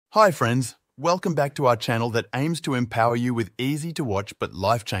Hi friends, welcome back to our channel that aims to empower you with easy to watch but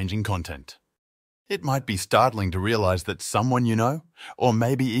life-changing content. It might be startling to realize that someone you know, or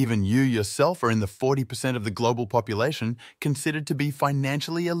maybe even you yourself, are in the 40% of the global population considered to be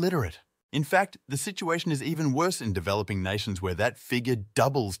financially illiterate. In fact, the situation is even worse in developing nations where that figure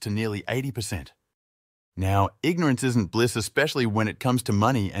doubles to nearly 80%. Now, ignorance isn't bliss, especially when it comes to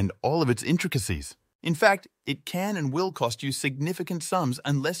money and all of its intricacies. In fact, it can and will cost you significant sums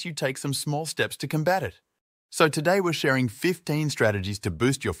unless you take some small steps to combat it. So today we're sharing 15 strategies to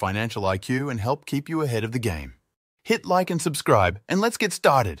boost your financial IQ and help keep you ahead of the game. Hit like and subscribe, and let's get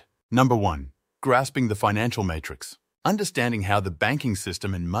started. Number 1. Grasping the financial matrix. Understanding how the banking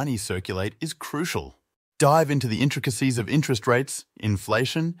system and money circulate is crucial. Dive into the intricacies of interest rates,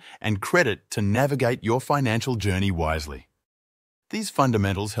 inflation, and credit to navigate your financial journey wisely. These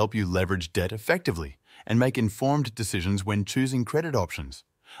fundamentals help you leverage debt effectively and make informed decisions when choosing credit options,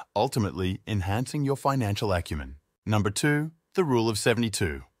 ultimately enhancing your financial acumen. Number 2. The Rule of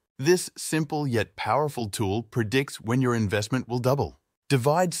 72. This simple yet powerful tool predicts when your investment will double.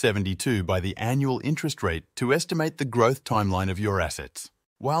 Divide 72 by the annual interest rate to estimate the growth timeline of your assets.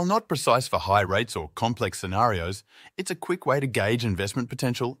 While not precise for high rates or complex scenarios, it's a quick way to gauge investment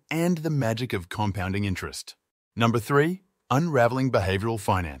potential and the magic of compounding interest. Number 3. Unraveling behavioral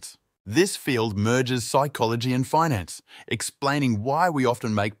finance. This field merges psychology and finance, explaining why we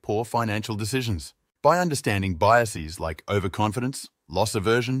often make poor financial decisions. By understanding biases like overconfidence, loss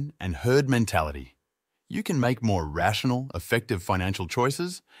aversion, and herd mentality, you can make more rational, effective financial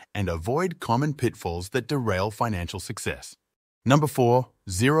choices and avoid common pitfalls that derail financial success. Number 4.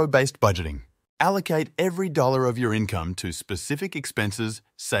 Zero-based budgeting. Allocate every dollar of your income to specific expenses,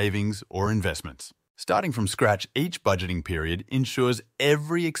 savings, or investments. Starting from scratch each budgeting period ensures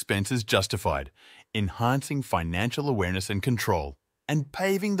every expense is justified, enhancing financial awareness and control, and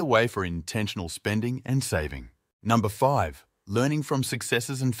paving the way for intentional spending and saving. Number 5. Learning from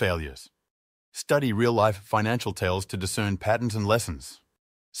successes and failures. Study real-life financial tales to discern patterns and lessons.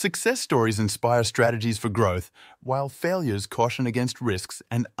 Success stories inspire strategies for growth, while failures caution against risks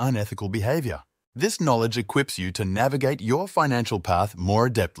and unethical behavior. This knowledge equips you to navigate your financial path more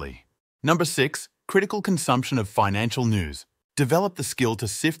adeptly. Number 6. Critical consumption of financial news. Develop the skill to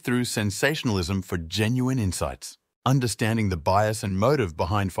sift through sensationalism for genuine insights. Understanding the bias and motive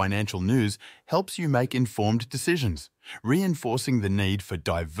behind financial news helps you make informed decisions, reinforcing the need for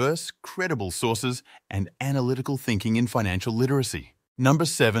diverse, credible sources and analytical thinking in financial literacy. Number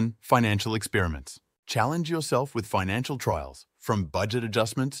 7. Financial experiments. Challenge yourself with financial trials, from budget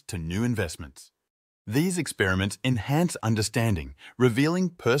adjustments to new investments. These experiments enhance understanding, revealing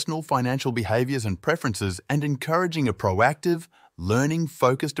personal financial behaviors and preferences and encouraging a proactive,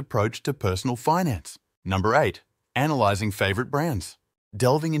 learning-focused approach to personal finance. Number 8. Analyzing favorite brands.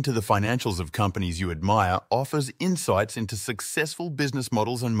 Delving into the financials of companies you admire offers insights into successful business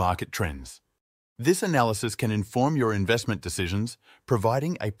models and market trends. This analysis can inform your investment decisions,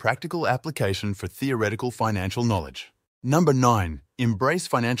 providing a practical application for theoretical financial knowledge. Number 9. Embrace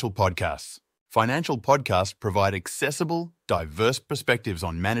financial podcasts. Financial podcasts provide accessible, diverse perspectives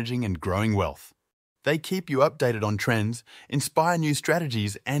on managing and growing wealth. They keep you updated on trends, inspire new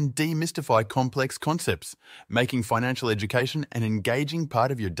strategies, and demystify complex concepts, making financial education an engaging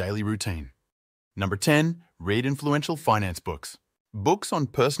part of your daily routine. Number 10. Read influential finance books. Books on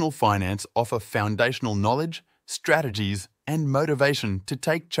personal finance offer foundational knowledge, strategies, and motivation to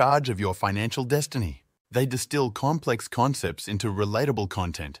take charge of your financial destiny. They distill complex concepts into relatable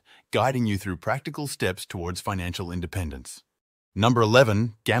content, guiding you through practical steps towards financial independence. Number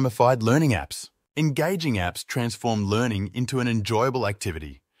 11. Gamified learning apps. Engaging apps transform learning into an enjoyable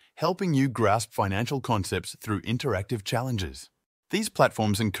activity, helping you grasp financial concepts through interactive challenges. These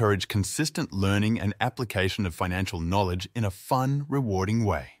platforms encourage consistent learning and application of financial knowledge in a fun, rewarding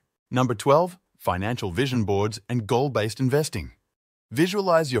way. Number 12. Financial vision boards and goal-based investing.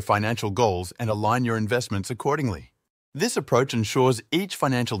 Visualize your financial goals and align your investments accordingly. This approach ensures each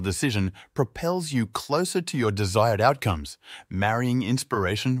financial decision propels you closer to your desired outcomes, marrying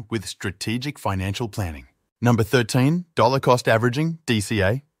inspiration with strategic financial planning. Number 13. Dollar cost averaging,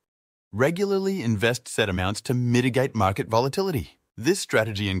 DCA. Regularly invest set amounts to mitigate market volatility. This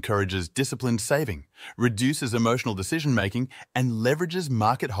strategy encourages disciplined saving, reduces emotional decision-making, and leverages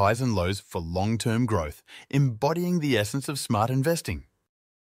market highs and lows for long-term growth, embodying the essence of smart investing.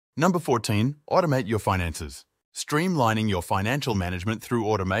 Number 14. Automate your finances. Streamlining your financial management through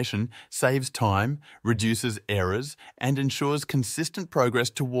automation saves time, reduces errors, and ensures consistent progress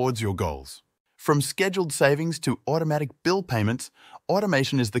towards your goals. From scheduled savings to automatic bill payments,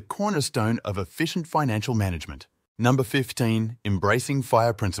 automation is the cornerstone of efficient financial management. Number 15, embracing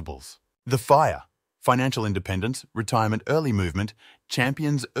FIRE principles. The FIRE, Financial Independence, Retirement Early Movement,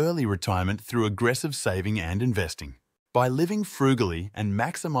 champions early retirement through aggressive saving and investing. By living frugally and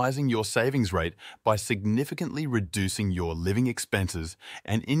maximizing your savings rate by significantly reducing your living expenses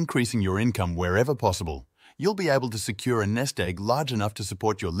and increasing your income wherever possible, you'll be able to secure a nest egg large enough to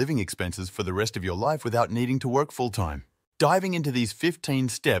support your living expenses for the rest of your life without needing to work full-time. Diving into these 15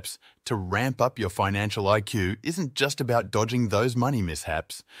 steps to ramp up your financial IQ isn't just about dodging those money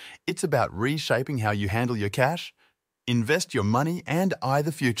mishaps. It's about reshaping how you handle your cash, invest your money, and eye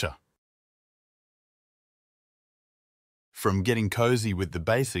the future. From getting cozy with the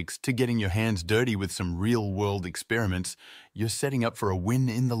basics to getting your hands dirty with some real-world experiments, you're setting up for a win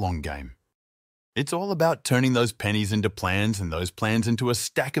in the long game. It's all about turning those pennies into plans and those plans into a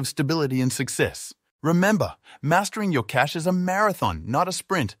stack of stability and success. Remember, mastering your cash is a marathon, not a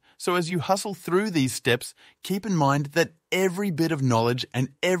sprint. So as you hustle through these steps, keep in mind that every bit of knowledge and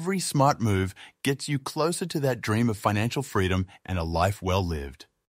every smart move gets you closer to that dream of financial freedom and a life well lived.